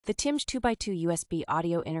The Tiimge 2x2 USB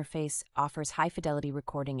audio interface offers high-fidelity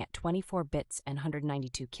recording at 24 bits and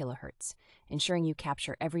 192 kilohertz, ensuring you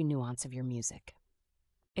capture every nuance of your music.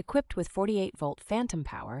 Equipped with 48-volt phantom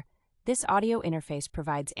power, this audio interface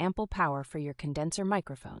provides ample power for your condenser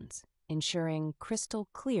microphones, ensuring crystal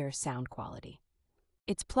clear sound quality.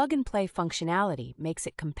 Its plug-and-play functionality makes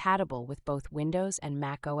it compatible with both Windows and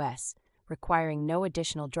Mac OS, requiring no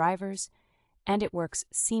additional drivers, and it works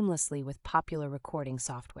seamlessly with popular recording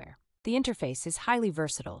software. The interface is highly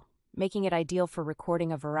versatile, making it ideal for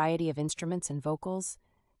recording a variety of instruments and vocals,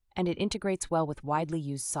 and it integrates well with widely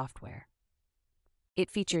used software. It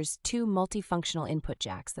features two multifunctional input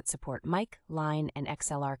jacks that support mic, line, and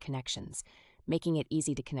XLR connections, making it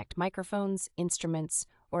easy to connect microphones, instruments,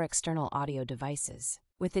 or external audio devices.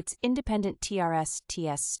 With its independent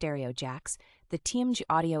TRS-TS stereo jacks, the Tiimge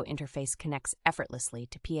audio interface connects effortlessly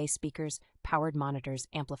to PA speakers, powered monitors,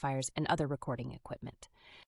 amplifiers, and other recording equipment.